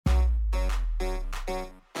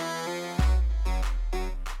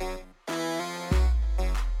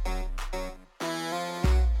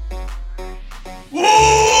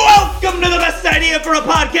idea for a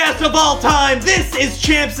podcast of all time. This is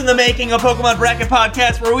Champs in the Making, a Pokemon bracket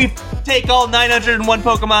podcast where we take all 901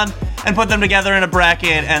 Pokemon and put them together in a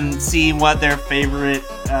bracket and see what their favorite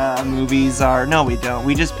movies are. No, we don't.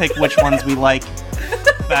 We just pick which ones we like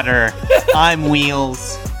better. I'm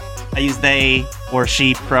Wheels. I use they or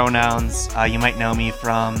she pronouns. You might know me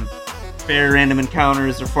from Very Random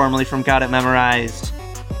Encounters or formerly from Got It Memorized.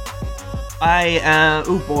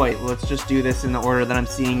 Oh boy, let's just do this in the order that I'm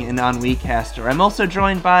seeing in on WeCaster. I'm also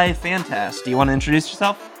joined by Fantast. Do you want to introduce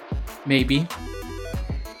yourself? Maybe.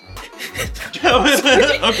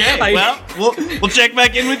 Okay, well, we'll check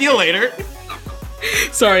back in with you later.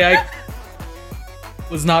 Sorry, I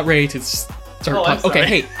was not ready to start talking. Okay,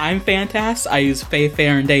 hey, I'm Fantast. I use Fae,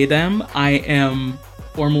 Fair, and They, Them. I am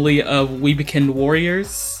formerly of Weebikin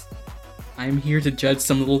Warriors. I'm here to judge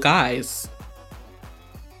some little guys.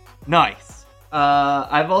 Nice.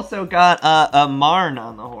 I've also got a Marn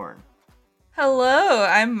on the horn. Hello,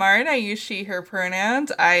 I'm Marn. I use she, her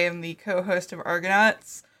pronouns. I am the co-host of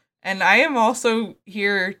Argonauts, and I am also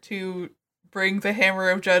here to bring the hammer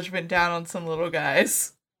of judgment down on some little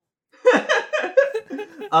guys.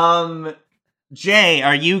 Jay,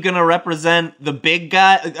 are you gonna represent the big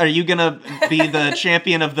guy? Are you gonna be the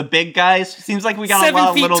champion of the big guys? Seems like we got a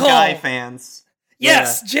lot of little guy fans.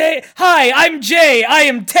 Yes, yeah. Jay. Hi, I'm Jay. I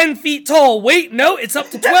am 10 feet tall. Wait, no, it's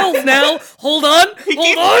up to 12 now. Hold on.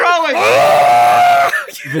 Hold on.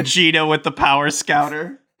 Vegeta with the Power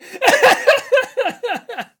Scouter.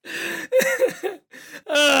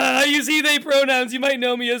 I use he, they pronouns. You might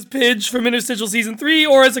know me as Pidge from Interstitial Season 3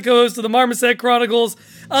 or as a co-host of the Marmoset Chronicles.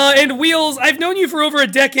 And Wheels, I've known you for over a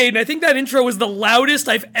decade, and I think that intro was the loudest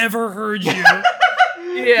I've ever heard you.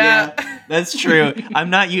 Yeah, that's true. I'm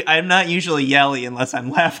not usually yelly unless I'm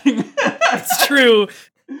laughing. It's true.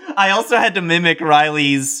 I also had to mimic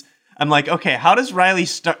Riley's. I'm like, okay, how does Riley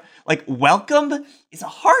start? Like, welcome is a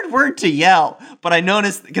hard word to yell, but I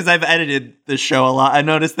noticed, because I've edited the show a lot, I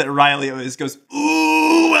noticed that Riley always goes,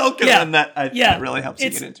 ooh, welcome, and that really helps you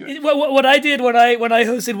get into it. What I did when I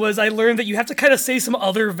hosted was I learned that you have to kind of say some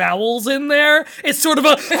other vowels in there. It's sort of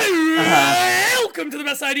a, welcome to the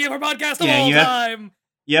best idea of our podcast of all time.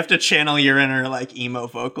 You have to channel your inner, like, emo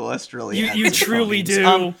vocalist, really. You truly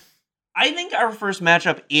do. I think our first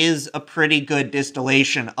matchup is a pretty good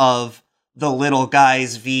distillation of the little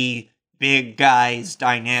guys v big guys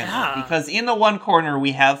dynamic. Yeah. Because in the one corner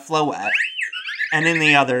we have Floette, and in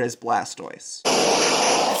the other is Blastoise.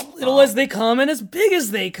 As little as they come and as big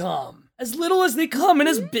as they come. As little as they come and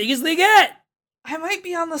as big as they get. I might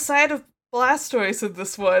be on the side of Blastoise in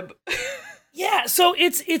this one. Yeah, so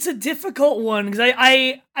it's a difficult one because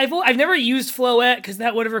I've never used Floette because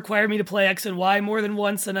that would have required me to play X and Y more than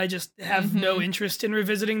once, and I just have no interest in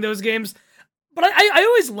revisiting those games. But I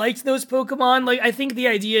always liked those Pokemon. Like, I think the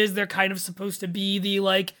idea is they're kind of supposed to be the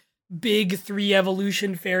like big 3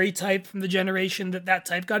 evolution fairy type from the generation that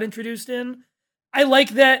type got introduced in. I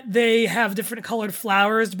like that they have different colored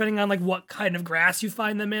flowers depending on like what kind of grass you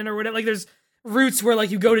find them in or whatever. Like, there's routes where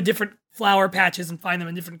like you go to different flower patches and find them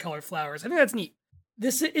in different colored flowers. I think that's neat.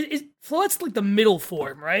 This is Floette's like the middle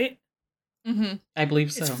form, right? Mm-hmm. I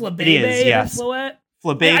believe so. It's Flabebe it is, yes. and Floette.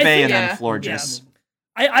 Flabebe and then Florges. Yeah.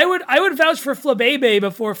 I would vouch for Flabebe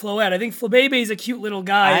before Floette. I think Flabebe is a cute little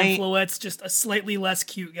guy, and Floette's just a slightly less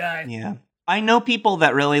cute guy. Yeah, I know people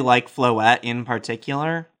that really like Floette in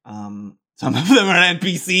particular. Some of them are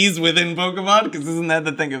NPCs within Pokemon, because isn't that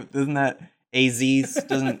the thing? Isn't that AZ's?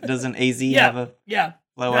 Doesn't AZ have a Floette?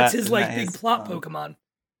 That's his like big plot Pokemon.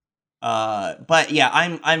 But yeah,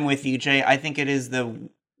 I'm with you, Jay. I think it is the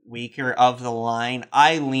weaker of the line.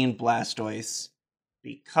 I lean Blastoise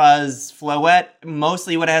because Floette,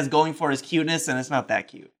 mostly what it has going for is cuteness, and it's not that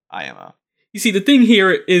cute. IMO. You see, the thing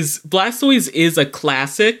here is Blastoise is a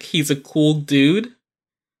classic. He's a cool dude.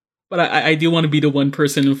 But I do want to be the one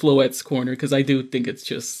person in Floette's corner, because I do think it's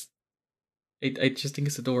just... I just think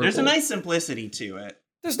it's adorable. There's a nice simplicity to it.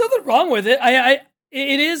 There's nothing wrong with it.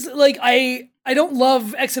 It is, like, I don't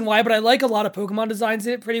love X and Y, but I like a lot of Pokemon designs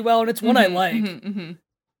in it pretty well, and it's one I like.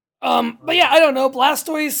 But yeah, I don't know.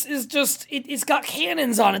 Blastoise is just, it's got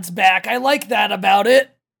cannons on its back. I like that about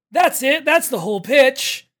it. That's it. That's the whole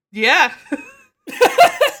pitch. Yeah.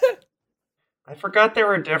 I forgot there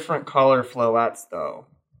were different color Floettes, though.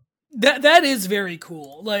 That is very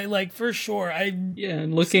cool. Like for sure.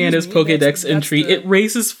 And looking at his Pokédex entry, it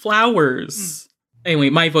raises flowers. Anyway,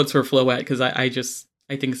 my vote's for Floette, because I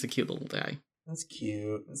think it's a cute little guy. That's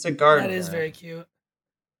cute. It's a garden. That is very cute.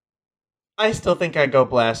 I still think I'd go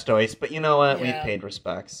Blastoise, but you know what? Yeah. We've paid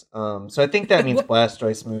respects. So I think that means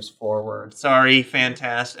Blastoise moves forward. Sorry,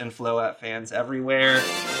 Fantast and Floette fans everywhere.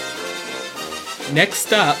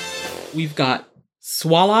 Next up, we've got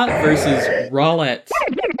Swalot versus Rowlet.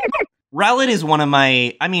 Rowlet is one of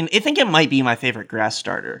my, I think it might be my favorite grass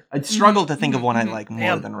starter. I'd struggle to think of one I like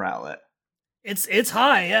more than Rowlet. It's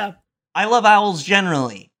high, yeah. I love owls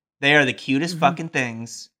generally. They are the cutest fucking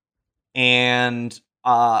things. And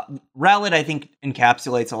Rowlet, I think,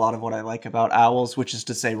 encapsulates a lot of what I like about owls, which is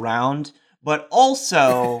to say round. But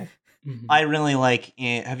also, I really like,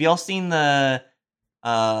 have y'all seen the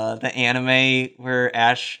anime where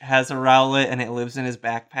Ash has a Rowlet and it lives in his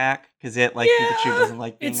backpack? Because Pikachu doesn't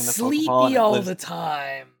like being in the Pokeball. It's sleepy all the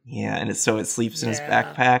time. Yeah, and so it sleeps in his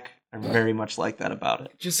backpack. I very much like that about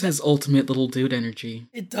it. It just has ultimate little dude energy.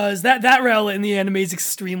 It does. That Rowlet in the anime is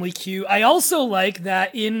extremely cute. I also like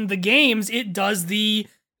that in the games, it does the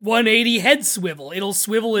 180 head swivel. It'll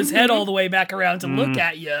swivel his head all the way back around to look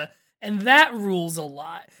at you, and that rules a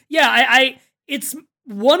lot. Yeah, it's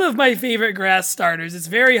one of my favorite grass starters. It's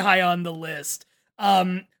very high on the list.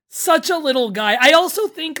 Such a little guy. I also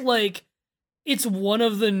think, it's one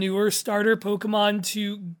of the newer starter Pokemon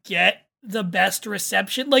to get the best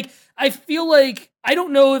reception. I feel like, I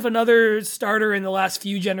don't know if another starter in the last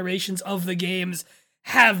few generations of the games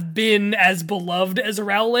have been as beloved as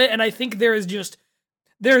Rowlet, and I think there's just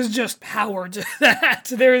power to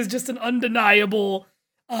that. There is just an undeniable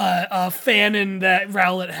fanon that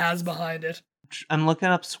Rowlet has behind it. I'm looking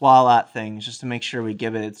up Swalot things just to make sure we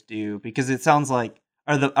give it its due, because it sounds like,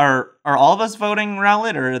 are all of us voting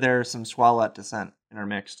Rowlet, or are there some Swalot dissent in our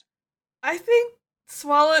mixed? I think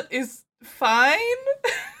Swalot is fine.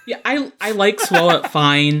 Yeah, I like Swalot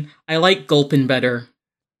fine. I like Gulpin better.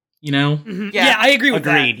 You know? Mm-hmm. Yeah, I agree with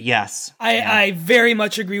that. Agreed, yes. I very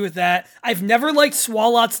much agree with that. I've never liked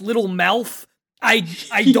Swalot's little mouth. I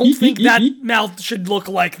don't think that mouth should look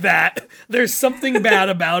like that. There's something bad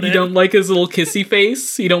about it. You don't like his little kissy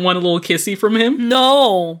face? You don't want a little kissy from him?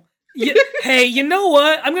 No. Hey, you know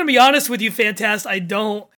what? I'm gonna be honest with you, Fantast. I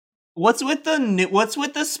don't. What's with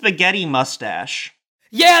the spaghetti mustache?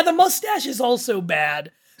 Yeah, the mustache is also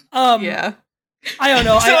bad. Yeah. I don't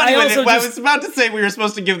know. So I I was about to say we were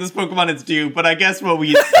supposed to give this Pokemon its due, but I guess what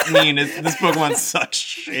we mean is this Pokemon sucks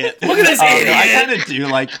shit. Look at this idiot. I kind of do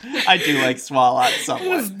like Swalot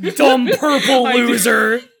somewhat. This dumb purple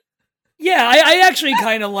loser. Yeah, I actually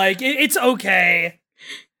kind of like it. It's okay.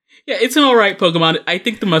 Yeah, it's an alright Pokemon. I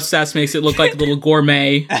think the mustache makes it look like a little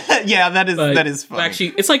gourmet. Yeah, that is funny.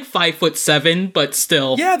 Actually, it's like 5'7", but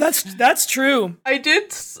still. Yeah, that's true. I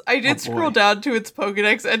did scroll down to its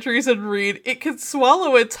Pokedex entries and read, it can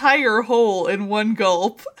swallow a tire whole in one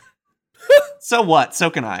gulp. So what?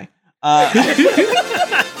 So can I.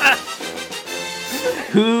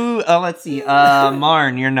 Let's see.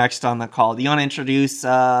 Marn, you're next on the call. Do you want to introduce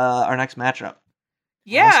our next matchup?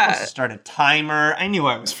 Yeah. I was supposed to start a timer. I knew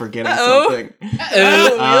I was forgetting something.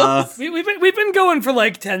 We've been going for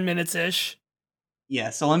 10 minutes ish. Yeah,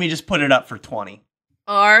 so let me just put it up for 20.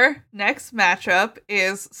 Our next matchup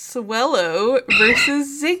is Swellow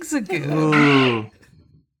versus Zigzagoon. Ooh.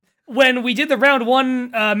 When we did the round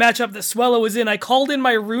one matchup that Swellow was in, I called in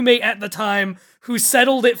my roommate at the time who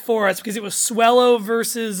settled it for us because it was Swellow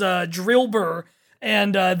versus Drillbur,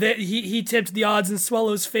 and he tipped the odds in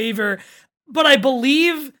Swellow's favor. But I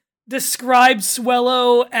believe described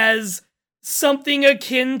Swellow as something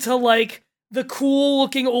akin to the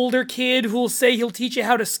cool-looking older kid who'll say he'll teach you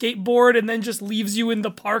how to skateboard and then just leaves you in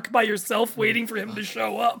the park by yourself waiting for him to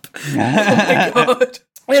show up. Oh my god.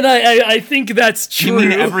 And I think that's true. You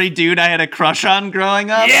mean every dude I had a crush on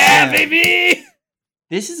growing up? Yeah, baby!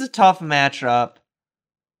 This is a tough matchup.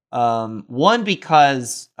 One,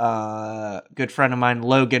 because a good friend of mine,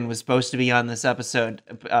 Logan, was supposed to be on this episode,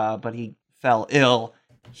 but he fell ill.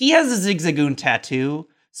 He has a Zigzagoon tattoo,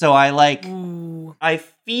 so I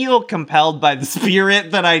feel compelled by the spirit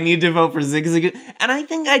that I need to vote for Zigzagoon. And I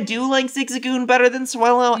think I do like Zigzagoon better than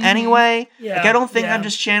Swellow anyway. Yeah, I don't think I'm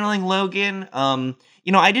just channeling Logan.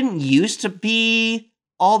 I didn't used to be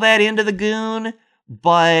all that into the goon,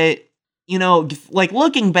 but,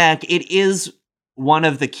 looking back, it is one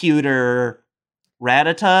of the cuter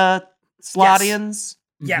Rattata Slottians.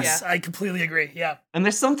 Yes, I completely agree, yeah. And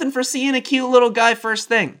there's something for seeing a cute little guy first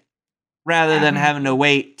thing, rather than having to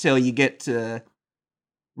wait till you get to,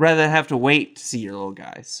 rather than have to wait to see your little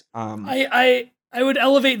guys. I would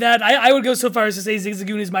elevate that. I would go so far as to say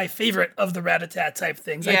Zigzagoon is my favorite of the Rattata type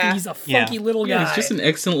things. I think he's a funky little guy. He's just an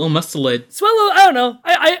excellent little mustelid. Swellow, I don't know.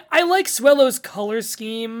 I like Swellow's color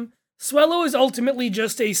scheme. Swellow is ultimately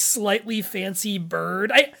just a slightly fancy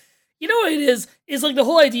bird. You know what it is? Is the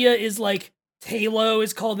whole idea is Talo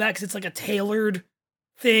is called that because it's a tailored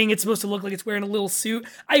thing. It's supposed to look like it's wearing a little suit.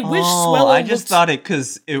 I wish Swellow I just thought it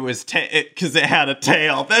because it was because it had a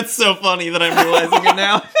tail. That's so funny that I'm realizing it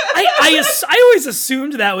now. I always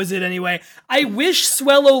assumed that was it anyway. I wish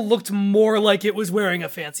Swellow looked more like it was wearing a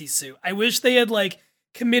fancy suit. I wish they had like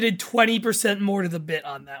committed 20% more to the bit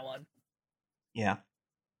on that one. Yeah.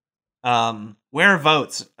 Where are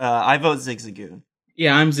votes? I vote Zigzagoon.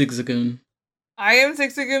 Yeah, I'm Zigzagoon. I am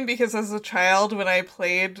Zigzagoon because as a child, when I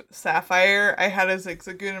played Sapphire, I had a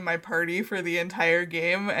Zigzagoon in my party for the entire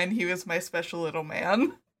game, and he was my special little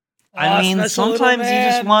man. I mean, sometimes you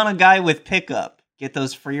just want a guy with pickup. Get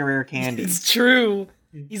those free rare candies. It's true.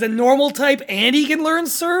 He's a normal type and he can learn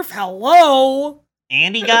surf. Hello.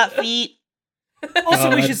 And he got feet.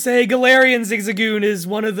 Also, we should say Galarian Zigzagoon is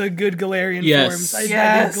one of the good Galarian forms. I think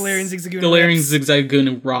Galarian Zigzagoon. Galarian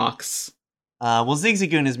Zigzagoon rocks. Well,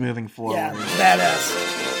 Zigzagoon is moving forward. Yeah,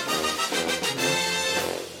 badass.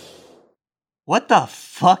 What the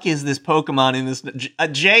fuck is this Pokemon in this?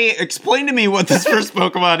 Jay, explain to me what this first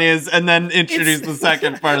Pokemon is, and then introduce the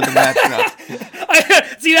second part of the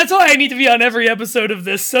matchup. See, that's why I need to be on every episode of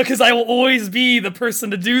this, because I will always be the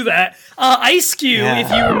person to do that. Ice-Cube,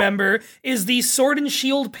 if you remember, is the Sword and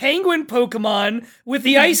Shield Penguin Pokemon with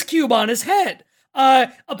the ice cube on his head.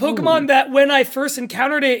 A Pokemon that when I first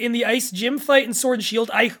encountered it in the ice gym fight in Sword and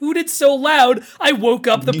Shield, I hooted so loud, I woke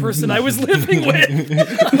up the person I was living with.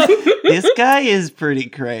 This guy is pretty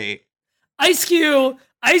great. Ice-Cube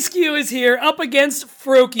is here up against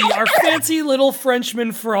Froakie, our fancy little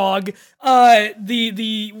Frenchman frog,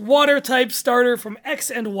 the water type starter from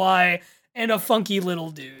X and Y, and a funky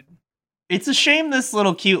little dude. It's a shame this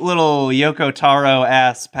little cute little Yoko Taro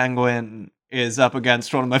ass penguin is up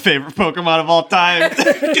against one of my favorite Pokemon of all time.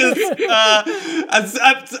 I'm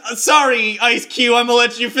sorry, Ice-Cube, I'm gonna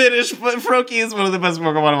let you finish, but Froakie is one of the best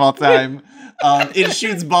Pokemon of all time. It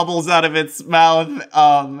shoots bubbles out of its mouth.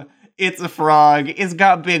 It's a frog. It's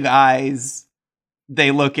got big eyes.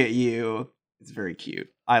 They look at you. It's very cute.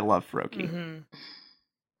 I love Froakie. Mm-hmm.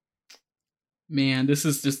 Man, this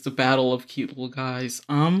is just a battle of cute little guys.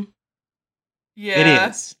 Yeah. It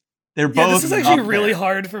is. They're both. This is actually really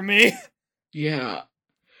hard for me. Yeah.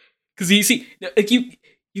 Because you see, like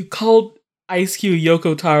you called Ice-Cube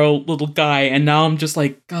Yoko Taro little guy, and now I'm just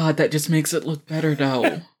like, God, that just makes it look better,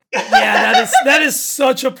 though. Yeah, that is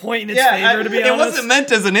such a point in its favor, to be honest. It wasn't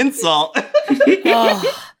meant as an insult.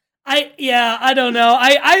 I don't know.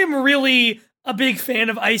 I am really a big fan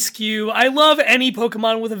of Ice-Cube. I love any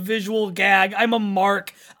Pokemon with a visual gag. I'm a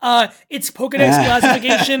mark. Its Pokedex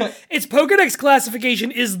classification. Its Pokedex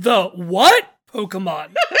classification is the what Pokemon?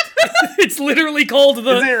 It's literally called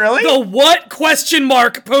the what question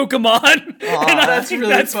mark Pokemon. And I think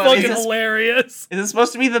really that's funny. Fucking hilarious. Is it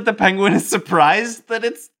supposed to be that the penguin is surprised that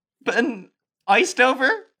it's been iced over?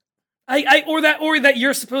 Or that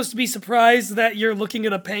you're supposed to be surprised that you're looking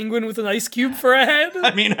at a penguin with an ice cube for a head?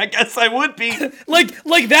 I mean, I guess I would be.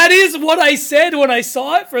 like that is what I said when I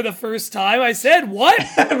saw it for the first time. I said, what?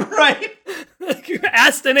 Right.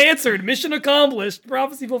 Asked and answered. Mission accomplished.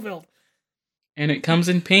 Prophecy fulfilled. And it comes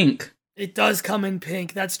in pink. It does come in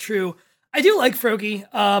pink. That's true. I do like Froakie.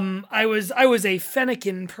 I was a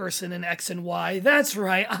Fennekin person in X and Y. That's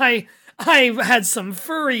right. I had some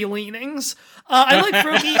furry leanings. I like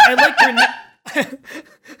Froakie. I like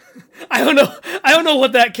I don't know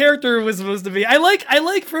what that character was supposed to be. I like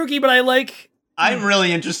Froakie, but I'm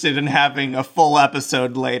really interested in having a full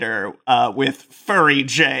episode later with Furry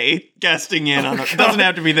Jay guesting in on it. It doesn't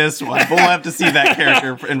have to be this one, but we'll have to see that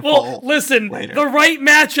character in full. Listen, later. The right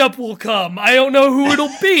matchup will come. I don't know who it'll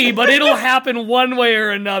be, but it'll happen one way or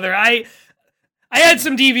another. I had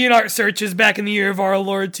some DeviantArt searches back in the year of our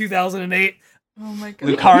Lord 2008. Oh my god.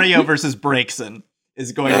 Lucario versus Braixen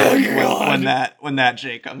is going to when that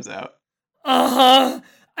Jay comes out. Uh-huh.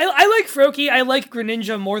 I like Froakie. I like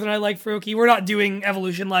Greninja more than I like Froakie. We're not doing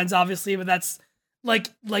evolution lines, obviously, but that's like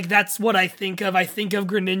that's what I think of. I think of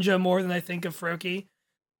Greninja more than I think of Froakie.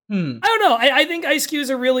 I don't know. I think Ice-Cube is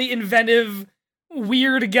a really inventive,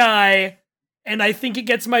 weird guy, and I think it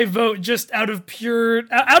gets my vote just out of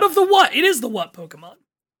the what. It is the what Pokemon.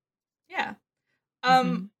 Yeah.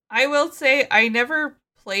 I will say I never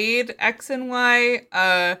played X and Y,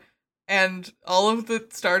 and all of the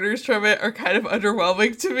starters from it are kind of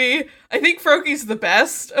underwhelming to me. I think Froakie's the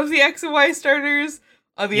best of the X and Y starters.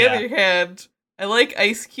 On the other hand, I like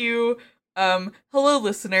Ice-Cube. Hello,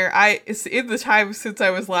 listener. It's in the time since I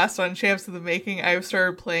was last on Champs in the Making, I've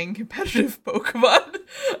started playing competitive Pokemon.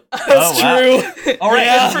 That's true. All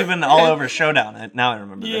right, this has been all over Showdown. Now I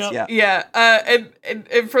remember this. Yeah.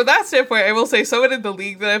 And from that standpoint, I will say someone in the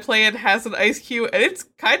league that I play in has an Ice-Cube, and it's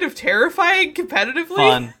kind of terrifying competitively.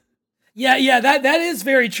 Fun. Yeah, that is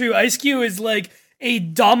very true. Ice-Cube is like a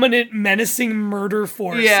dominant, menacing murder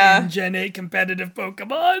force in Gen 8 competitive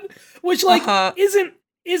Pokemon, which isn't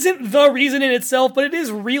isn't the reason in itself, but it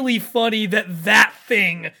is really funny that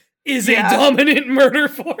thing is a dominant murder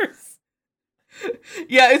force.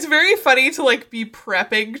 Yeah, it's very funny to like be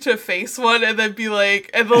prepping to face one and then be like,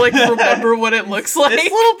 and then like remember what it looks like.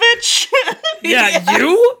 This little bitch. Yeah,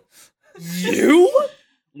 you?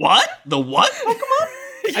 What? The what Pokemon?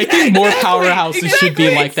 I think more powerhouses should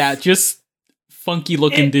be like that. Just funky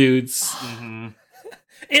looking dudes. Mm-hmm.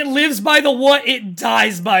 It lives by the what, it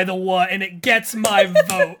dies by the what, and it gets my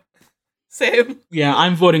vote. Same. Yeah,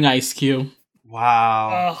 I'm voting Ice Cube.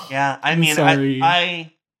 Wow. Ugh. Yeah, I I'm mean, sorry.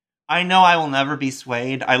 I know I will never be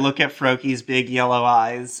swayed. I look at Froakies' big yellow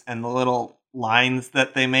eyes and the little lines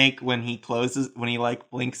that they make when he like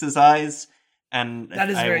blinks his eyes, and That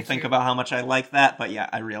is I very will think cute. about how much I like that. But yeah,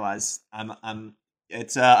 I realize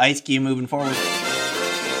it's Ice Cube moving forward.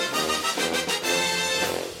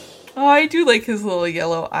 Oh, I do like his little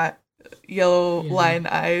yellow line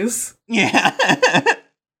eyes. Yeah.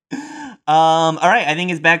 All right, I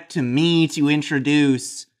think it's back to me to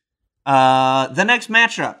introduce the next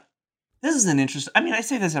matchup. This is an interesting. I mean, I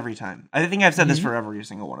say this every time. I think I've said this for every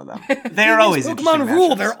single one of them. They are always interesting Pokemon rule.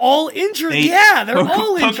 matchups. They're all interesting. Yeah, they're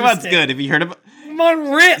all interesting. Pokemon's good. Have you heard about?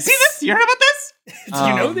 Pokemon rips. See this? You heard about this? Do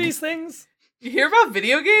you know these things? You hear about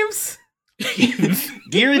video games?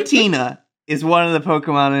 Giratina is one of the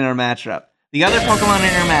Pokemon in our matchup. The other Pokemon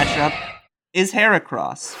in our matchup is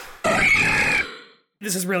Heracross.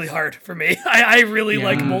 This is really hard for me. I really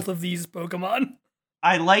like both of these Pokemon.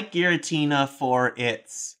 I like Giratina for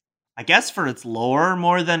its lore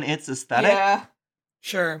more than its aesthetic. Yeah.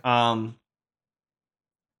 Sure. I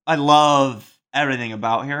love everything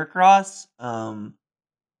about Heracross.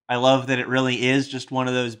 I love that it really is just one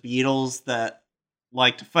of those beetles that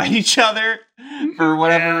like to fight each other for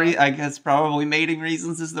whatever reason. I guess probably mating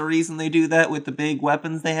reasons is the reason they do that with the big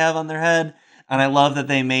weapons they have on their head. And I love that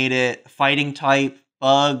they made it fighting type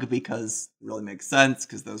bug because it really makes sense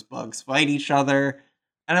because those bugs fight each other.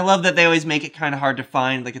 And I love that they always make it kind of hard to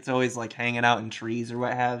find. Like it's always like hanging out in trees or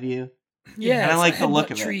what have you. Yeah, And I it's like a the look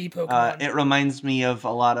headbutt of tree it. Pokemon. It reminds me of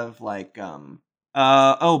a lot of like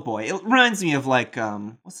oh boy, it reminds me of like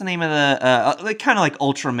what's the name of the like kind of like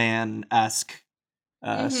Ultraman-esque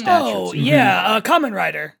stature. Oh, yeah, Common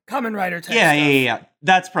Rider type Yeah. stuff.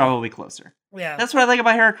 That's probably closer. Yeah. That's what I like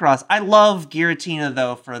about Heracross. I love Giratina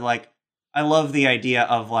though for like I love the idea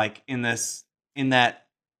of like in that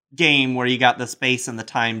game where you got the space and the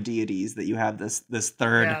time deities that you have this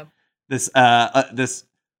third this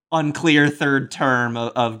unclear third term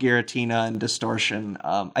of Giratina and Distortion.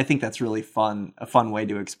 I think that's really fun, a fun way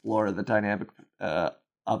to explore the dynamic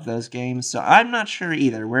of those games. So I'm not sure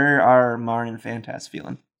either. Where are Marn and Fantas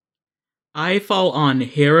feeling? I fall on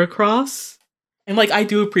Heracross. And like I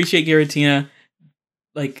do appreciate Giratina.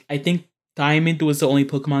 Like I think Diamond was the only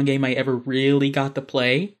Pokemon game I ever really got to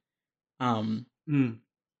play. And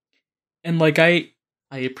like I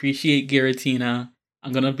appreciate Giratina.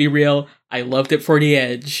 I'm gonna be real. I loved it for the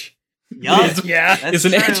edge. Yup. It's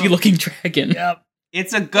an edgy looking dragon. Yep.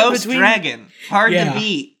 It's a ghost dragon. Hard to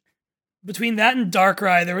beat. Between that and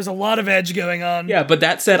Darkrai, there was a lot of edge going on. Yeah, but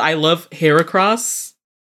that said, I love Heracross.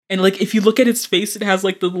 And like if you look at its face, it has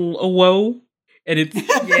like the little woe. And it's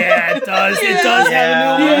yeah, it does. It does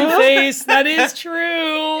have a new face. That is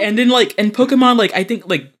true. And then like and Pokemon, like I think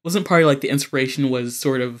like wasn't part of like the inspiration was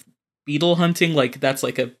sort of beetle hunting. Like that's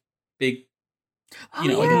like a big like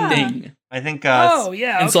a thing. I think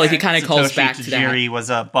and so like it kind of calls Satoshi back to that. Tajiri was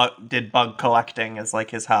did bug collecting as like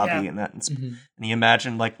his hobby and that and he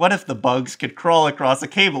imagined like what if the bugs could crawl across a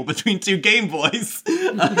cable between two Game Boys?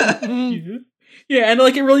 Yeah, and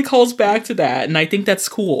like it really calls back to that, and I think that's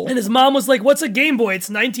cool. And his mom was like, "What's a Game Boy? It's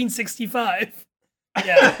 1965."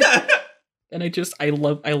 Yeah. And I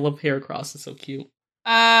love Heracross. It's so cute.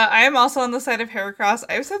 I am also on the side of Heracross.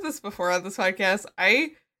 I've said this before on this podcast.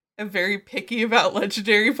 I am very picky about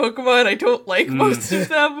legendary Pokemon. I don't like most of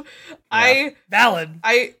them. Valid.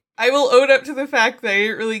 I will own up to the fact that I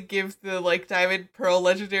didn't really give the like Diamond Pearl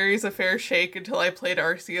legendaries a fair shake until I played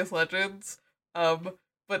Arceus Legends.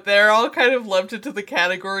 But they're all kind of lumped into the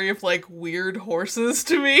category of like weird horses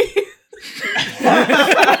to me.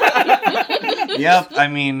 Yep, I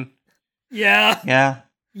mean Yeah.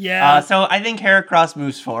 So I think Heracross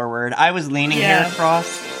moves forward. I was leaning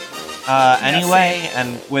Heracross anyway,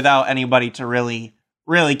 and without anybody to really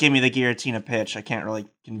give me the Giratina pitch, I can't really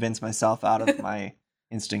convince myself out of my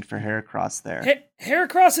instinct for Heracross there.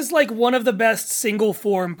 Heracross is like one of the best single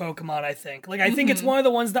form Pokemon, I think. Like, I think it's one of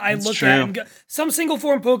the ones that I look at and some single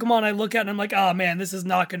form Pokemon I look at and I'm like, oh man, this is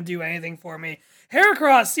not going to do anything for me.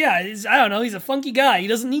 Heracross, yeah, I don't know, he's a funky guy. He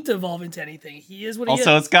doesn't need to evolve into anything. He is what he is.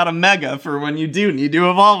 Also, it's got a Mega for when you do need to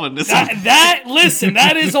evolve into something. Listen,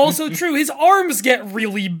 that is also true. His arms get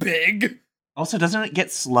really big. Also, doesn't it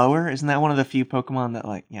get slower? Isn't that one of the few Pokemon that,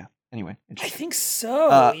 like, yeah. Anyway. I think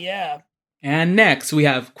so, yeah. And next, we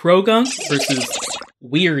have Krogunk versus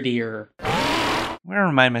Weirdeer. I'm going to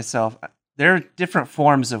remind myself, there are different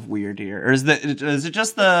forms of Weirdeer. Or is it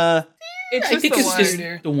just the... It's I think it's just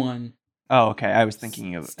Weirdeer. the one. Oh, okay. I was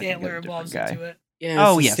thinking of Stantler evolves guy. into it.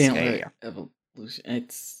 Yeah, yes. Stantler evolution.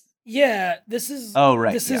 It's... Yeah, this is... Oh,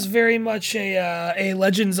 right. This is very much a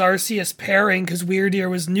Legends Arceus pairing, because Weirdeer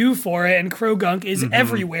was new for it, and Krogunk is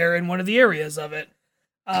everywhere in one of the areas of it.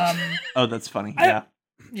 Oh, that's funny. Yeah.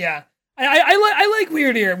 Yeah. I like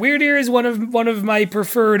Weirdeer. Weirdeer is one of my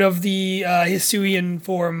preferred of the Hisuian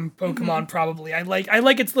form Pokemon. Probably. I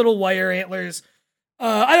like its little wire antlers.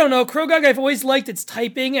 I don't know, Krogunk. I've always liked its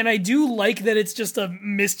typing, and I do like that it's just a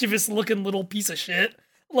mischievous looking little piece of shit.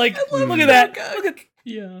 Like, look at that.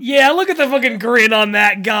 Yeah, look at the fucking grin on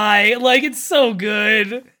that guy. Like, it's so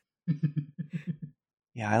good.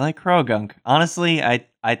 Yeah, I like Krogunk. Honestly,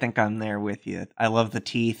 I think I'm there with you. I love the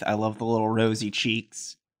teeth. I love the little rosy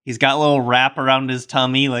cheeks. He's got a little wrap around his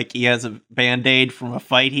tummy like he has a Band-Aid from a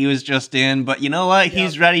fight he was just in. But you know what? Yep.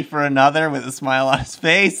 He's ready for another with a smile on his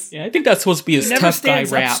face. Yeah, I think that's supposed to be his tough guy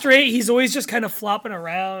rap. Up straight. He's always just kind of flopping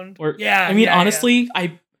around. Honestly,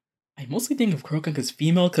 I mostly think of Krogunk as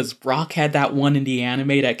female because Brock had that one in the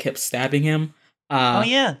anime that kept stabbing him. Oh,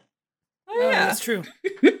 yeah, that's true.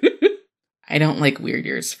 I don't like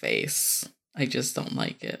Weirdeer's face. I just don't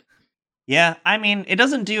like it. Yeah, I mean, it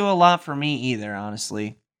doesn't do a lot for me either,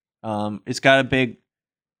 honestly. It's got a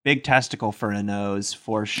big testicle for a nose,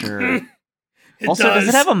 for sure. Does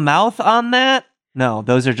it have a mouth on that? No,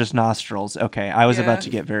 those are just nostrils. Okay, I was about to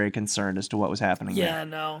get very concerned as to what was happening there. Yeah,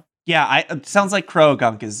 no. Yeah, it sounds like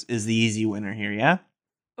Krogunk is the easy winner here, yeah?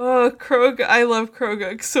 Oh, I love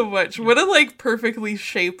Krogunk so much. What a, perfectly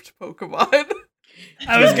shaped Pokemon.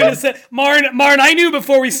 I was gonna say, Marn, I knew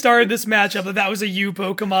before we started this matchup that was a you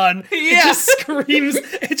Pokemon. Yeah.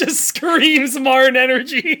 It just screams Marn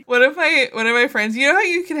energy. One of my friends, you know how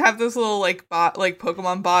you can have those little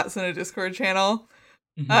Pokemon bots in a Discord channel?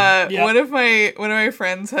 Mm-hmm. One of my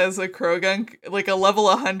friends has a Krogunk, a level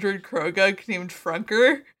 100 Krogunk named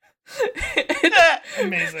Frunker.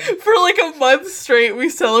 Amazing. For a month straight, we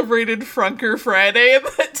celebrated Frunker Friday in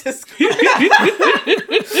that Discord.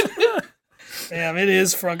 Damn, it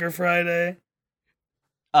is Frunker Friday.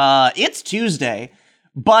 It's Tuesday,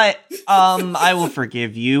 but I will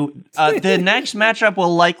forgive you. The next matchup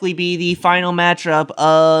will likely be the final matchup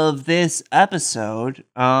of this episode.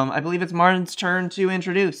 I believe it's Martin's turn to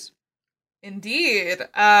introduce. Indeed.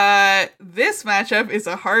 This matchup is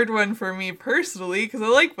a hard one for me personally, because I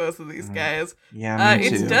like both of these guys. Yeah, me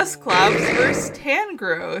too. It's Dusclops versus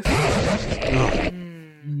Tangrowth.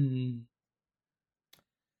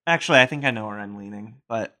 Actually, I think I know where I'm leaning,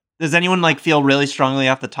 but does anyone feel really strongly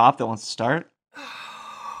off the top that wants to start?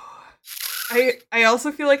 I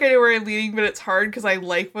also feel like I know where I'm leaning, but it's hard because I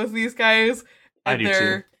like both of these guys. And I do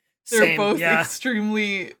too. They're both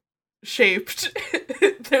extremely shaped.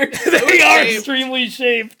 They are extremely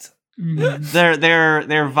shaped. Their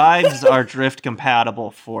vibes are drift compatible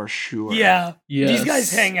for sure. Yeah. Yes. These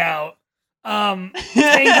guys hang out.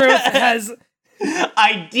 Tangrowth has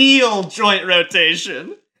ideal joint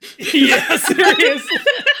rotation. Yeah, seriously.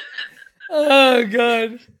 Oh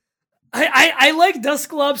god. I like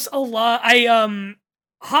Dusclops a lot.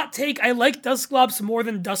 Hot take, I like Dusclops more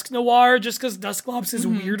than Dusknoir just because Dusclops is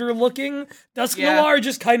weirder looking. Dusknoir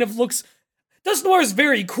just kind of looks... Dusknoir is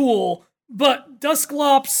very cool, but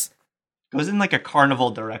Dusclops... goes in a carnival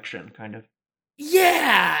direction, kind of.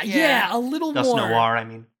 Yeah, a little more. Dusknoir, I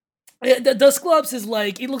mean. Dusclops is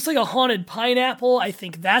it looks like a haunted pineapple. I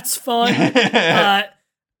think that's fun.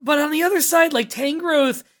 But on the other side,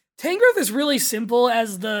 Tangrowth is really simple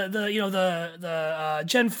as the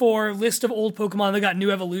Gen 4 list of old Pokemon that got new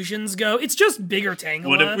evolutions go. It's just bigger Tangela.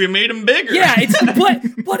 What if we made him bigger? Yeah,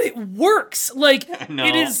 but it works.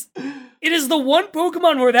 It is the one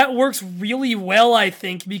Pokemon where that works really well, I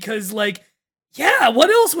think, because what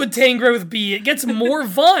else would Tangrowth be? It gets more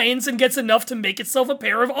vines and gets enough to make itself a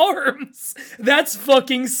pair of arms. That's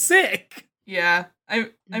fucking sick. Yeah,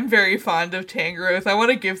 I'm very fond of Tangrowth. I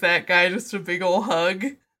want to give that guy just a big ol' hug.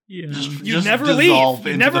 Yeah. You never leave. dissolve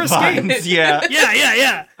You into never the escape. vines. Yeah.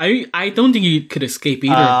 Yeah. I don't think you could escape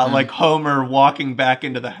either of them. Like Homer walking back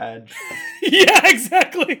into the hedge. Yeah,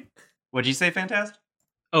 exactly. What'd you say, Fantast?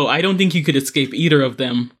 Oh, I don't think you could escape either of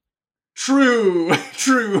them. True.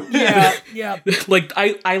 Yeah. Like,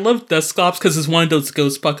 I love Dusclops because it's one of those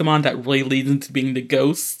ghost Pokemon that really leads into being the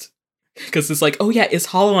ghost. Because it's like, oh yeah, it's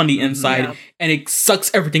hollow on the inside, Yeah. and it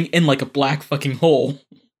sucks everything in like a black fucking hole.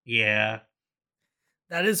 Yeah.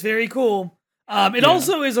 That is very cool. It Yeah.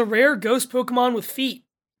 also is a rare ghost Pokemon with feet.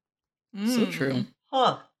 So true.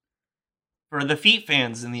 Huh. For the feet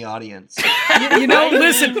fans in the audience. You know,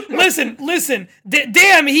 listen.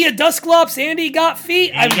 Damn, he had Dusclops and he got feet.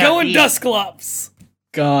 And I'm he got going feet. Dusclops.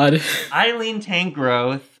 God. I lean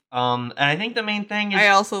Tangrowth. And I think the main thing I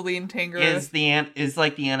is also lean Tangrowth. is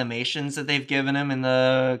like the animations that they've given him in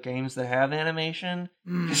the games that have animation.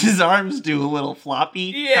 Mm. His arms do a little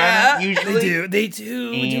floppy. Yeah. Kinda, usually. They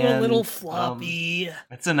do do a little And, floppy.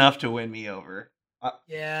 It's enough to win me over.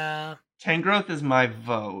 Yeah. Tangrowth is my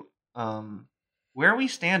vote. Where are we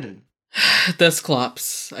standing?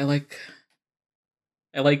 Dusclops. I like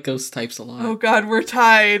ghost types a lot. Oh god, we're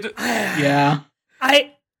tied. Yeah.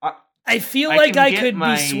 I feel I like can I get could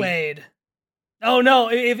my- be swayed. Oh no,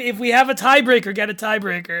 if we have a tiebreaker, get a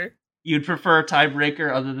tiebreaker. You'd prefer a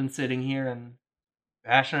tiebreaker other than sitting here and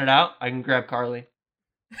bashing it out? I can grab Carly.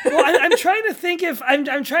 Well, I'm trying to think if I'm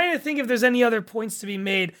trying to think if there's any other points to be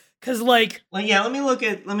made, because like Well, yeah. Let me look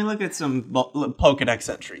at some Pokedex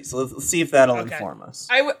entries. Let's see if that'll Okay. inform us.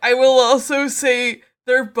 I will also say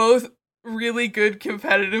they're both really good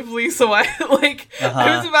competitively, so I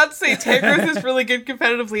was about to say Tangrowth is really good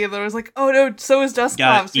competitively, and then I was like, oh no, so is Dusclops.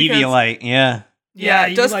 Got because Eviolite, yeah. yeah,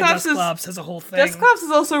 Yeah, Dusclops has a whole thing. Dusclops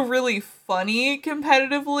is also really funny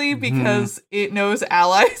competitively because it knows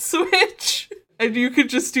ally switch, and you could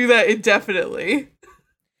just do that indefinitely.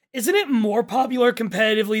 Isn't it more popular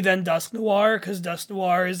competitively than Dusknoir? Because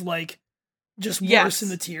Dusknoir is like just worse Yes. in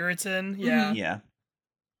the tier it's in. Yeah. Yeah.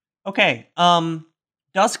 Okay.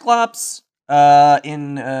 Dusclops,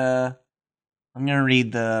 I'm gonna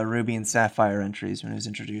read the Ruby and Sapphire entries when it was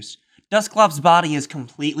introduced. Dusclops' body is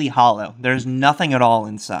completely hollow. There's nothing at all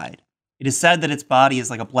inside. It is said that its body is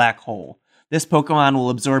like a black hole. This Pokemon will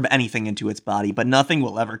absorb anything into its body, but nothing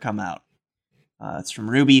will ever come out. It's from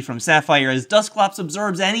Ruby. From Sapphire is Dusclops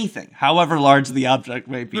absorbs anything, however large the object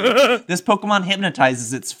may be. This Pokemon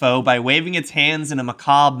hypnotizes its foe by waving its hands in a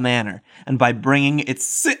macabre manner, and by bringing a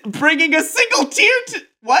single tear to...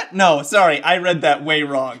 What? No, sorry, I read that way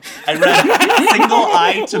wrong. I read single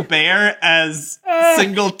eye to bear as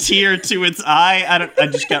single tear to its eye. I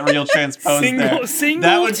just got real transposed there. Single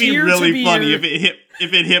That would be tear really to funny beer.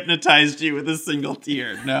 if it hypnotized you with a single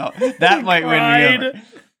tear. No, that might win me cried. over.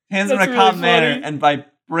 Hands in a That's macabre really manner, funny. and by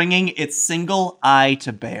bringing its single eye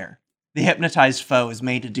to bear. The hypnotized foe is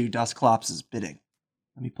made to do Dusclops' bidding.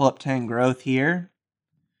 Let me pull up Tangrowth here.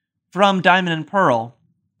 From Diamond and Pearl,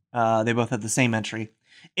 they both have the same entry.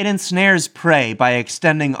 It ensnares prey by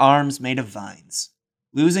extending arms made of vines.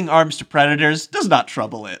 Losing arms to predators does not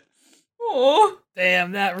trouble it. Oh,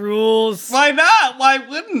 Damn, that rules. Why not? Why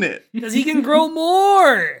wouldn't it? Because he can grow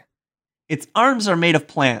more. Its arms are made of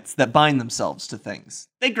plants that bind themselves to things.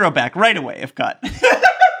 They grow back right away if cut.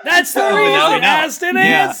 That's the Oh, reason no, no. asked and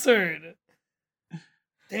Yeah. answered.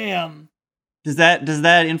 Damn. Does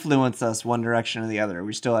that influence us one direction or the other? Are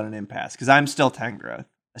we still at an impasse? Because I'm still Tangrowth.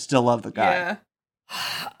 I still love the guy. yeah.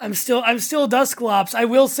 I'm still Dusclops. I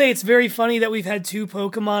will say it's very funny that we've had two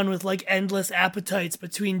Pokemon with like endless appetites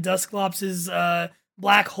between Dusclops'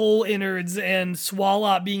 black hole innards and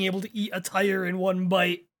Swalot being able to eat a tire in one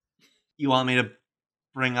bite. You want me to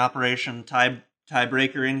bring Operation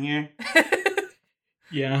Tiebreaker in here?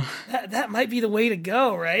 Yeah. That might be the way to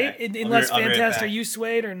go, right? Okay. Unless I'll be right Fantast, back. are you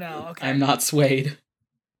swayed or no? Okay. I'm not swayed.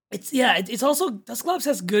 It's also Dusclops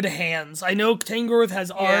has good hands. I know Tangrowth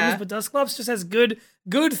has arms, Yeah. but Dusclops just has good,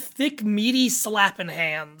 thick, meaty slapping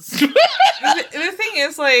hands. The thing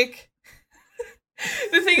is, like,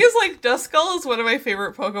 Duskull is one of my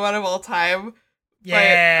favorite Pokemon of all time.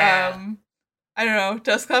 Yeah. But, I don't know,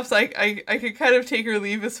 Dusclops, I could kind of take or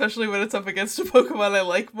leave, especially when it's up against a Pokemon I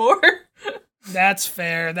like more. That's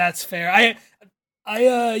fair.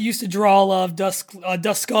 I used to draw a lot of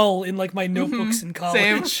Duskull in like my notebooks in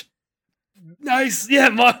college. Nice. Yeah,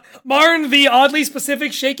 Marn, the oddly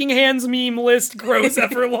specific shaking hands meme list grows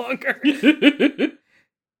ever longer.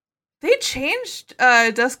 They changed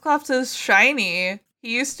Dusclops' shiny.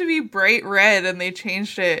 He used to be bright red, and they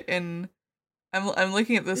changed it, and I'm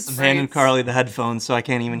looking at this. I'm handing Carly the headphones so I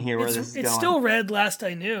can't even hear where this is It's going. still red last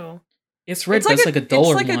I knew. It's red, but it's like a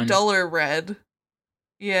duller It's like one. a duller red.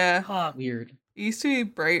 Yeah. Huh. Weird. It used to be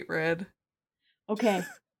bright red. Okay.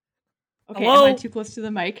 Hello? Am I too close to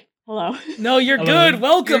the mic? Hello. No, you're Hello. good.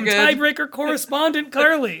 Welcome, You're good. tiebreaker correspondent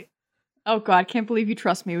Carly. Oh god, can't believe you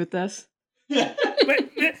trust me with this. We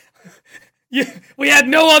had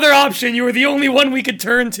no other option. You were the only one we could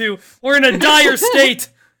turn to. We're in a dire state.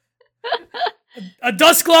 A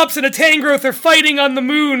Dusclops and a Tangrowth are fighting on the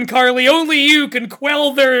moon, Carly. Only you can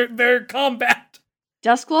quell their combat.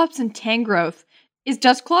 Dusclops and Tangrowth. Is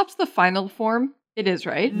Dusclops the final form? It is,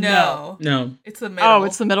 right? No. No. It's the middle. Oh,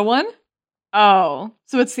 it's the middle one? Oh,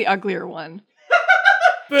 so it's the uglier one.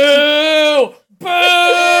 Boo!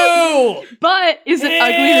 Boo! But is it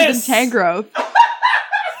uglier than Yes! Tangrowth?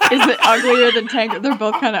 Is it uglier than Tangrowth? They're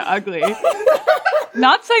both kind of ugly.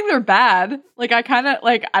 Not saying they're bad. Like,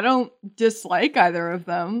 I don't dislike either of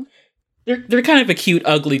them. They're kind of a cute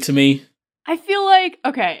ugly to me. I feel like,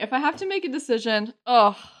 okay, if I have to make a decision,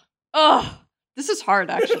 this is hard,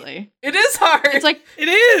 actually. It is hard. It's like It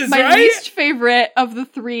is, my right? least favorite of the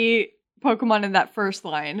 3 Pokemon in that first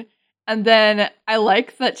line. And then I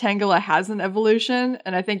like that Tangela has an evolution,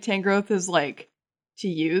 and I think Tangrowth is, like, to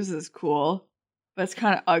use is cool, but it's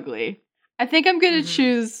kind of ugly. I think I'm going to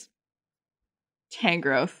choose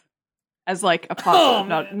Tangrowth as, like, a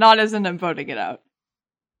positive, Oh, not as in I'm voting it out.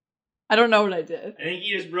 I don't know what I did. I think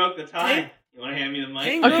you just broke the tie. You want to hand me the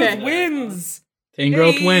mic? Tangrowth Okay. wins.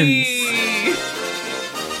 Tangrowth wins. Hey.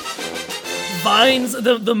 Vines.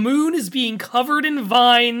 The moon is being covered in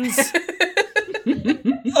vines.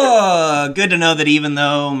 Good to know that even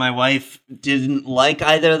though my wife didn't like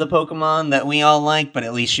either of the Pokemon that we all like, but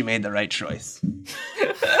at least she made the right choice. I'm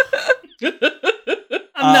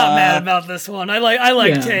not mad about this one. I like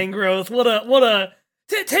Yeah. Tangrowth.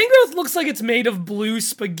 Tangrowth looks like it's made of blue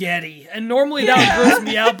spaghetti, and normally that would gross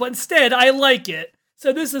me out, but instead I like it.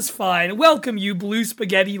 So this is fine. Welcome, you blue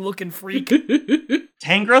spaghetti looking freak.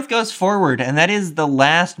 Tangrowth goes forward, and that is the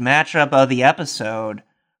last matchup of the episode.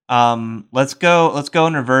 Let's go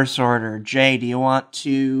in reverse order. Jay, do you want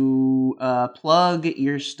to plug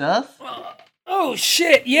your stuff? Oh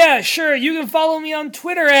shit, yeah, sure. You can follow me on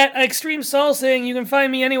Twitter at Extreme Salsing. You can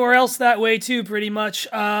find me anywhere else that way too, pretty much.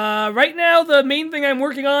 Right now, the main thing I'm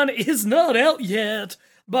working on is not out yet.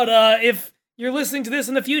 But if you're listening to this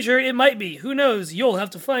in the future, it might be. Who knows? You'll have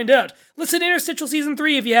to find out. Listen to Interstitial Season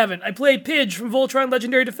 3 if you haven't. I play Pidge from Voltron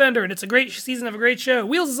Legendary Defender, and it's a great season of a great show.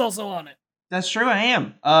 Wheels is also on it. That's true, I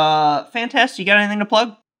am. Fantastic. You got anything to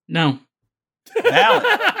plug? No. Valid.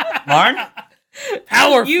 Marn?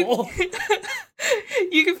 Powerful.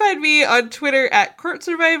 You can find me on Twitter at Court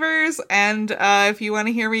Survivors, and if you want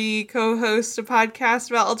to hear me co-host a podcast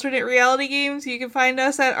about alternate reality games, you can find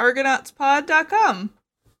us at argonautspod.com.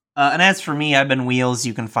 And as for me, I've been Wheels.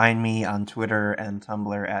 You can find me on Twitter and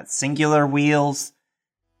Tumblr at Singular Wheels.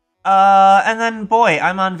 And then, boy,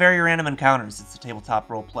 I'm on Very Random Encounters. It's a tabletop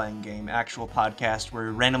role-playing game, actual podcast where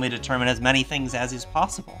we randomly determine as many things as is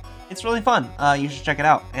possible. It's really fun. You should check it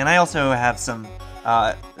out. And I also have some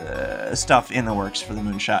stuff in the works for the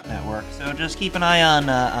Moonshot Network, so just keep an eye on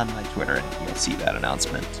my Twitter and you'll see that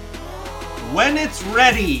announcement. When it's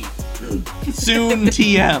ready! Soon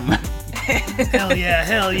TM. Hell yeah,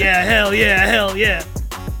 hell yeah, hell yeah, hell yeah.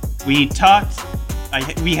 We talked...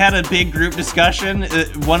 we had a big group discussion.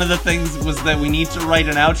 One of the things was that we need to write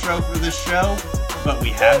an outro for this show, but we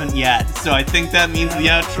haven't yet. So I think that means the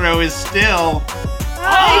outro is still...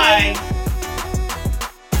 I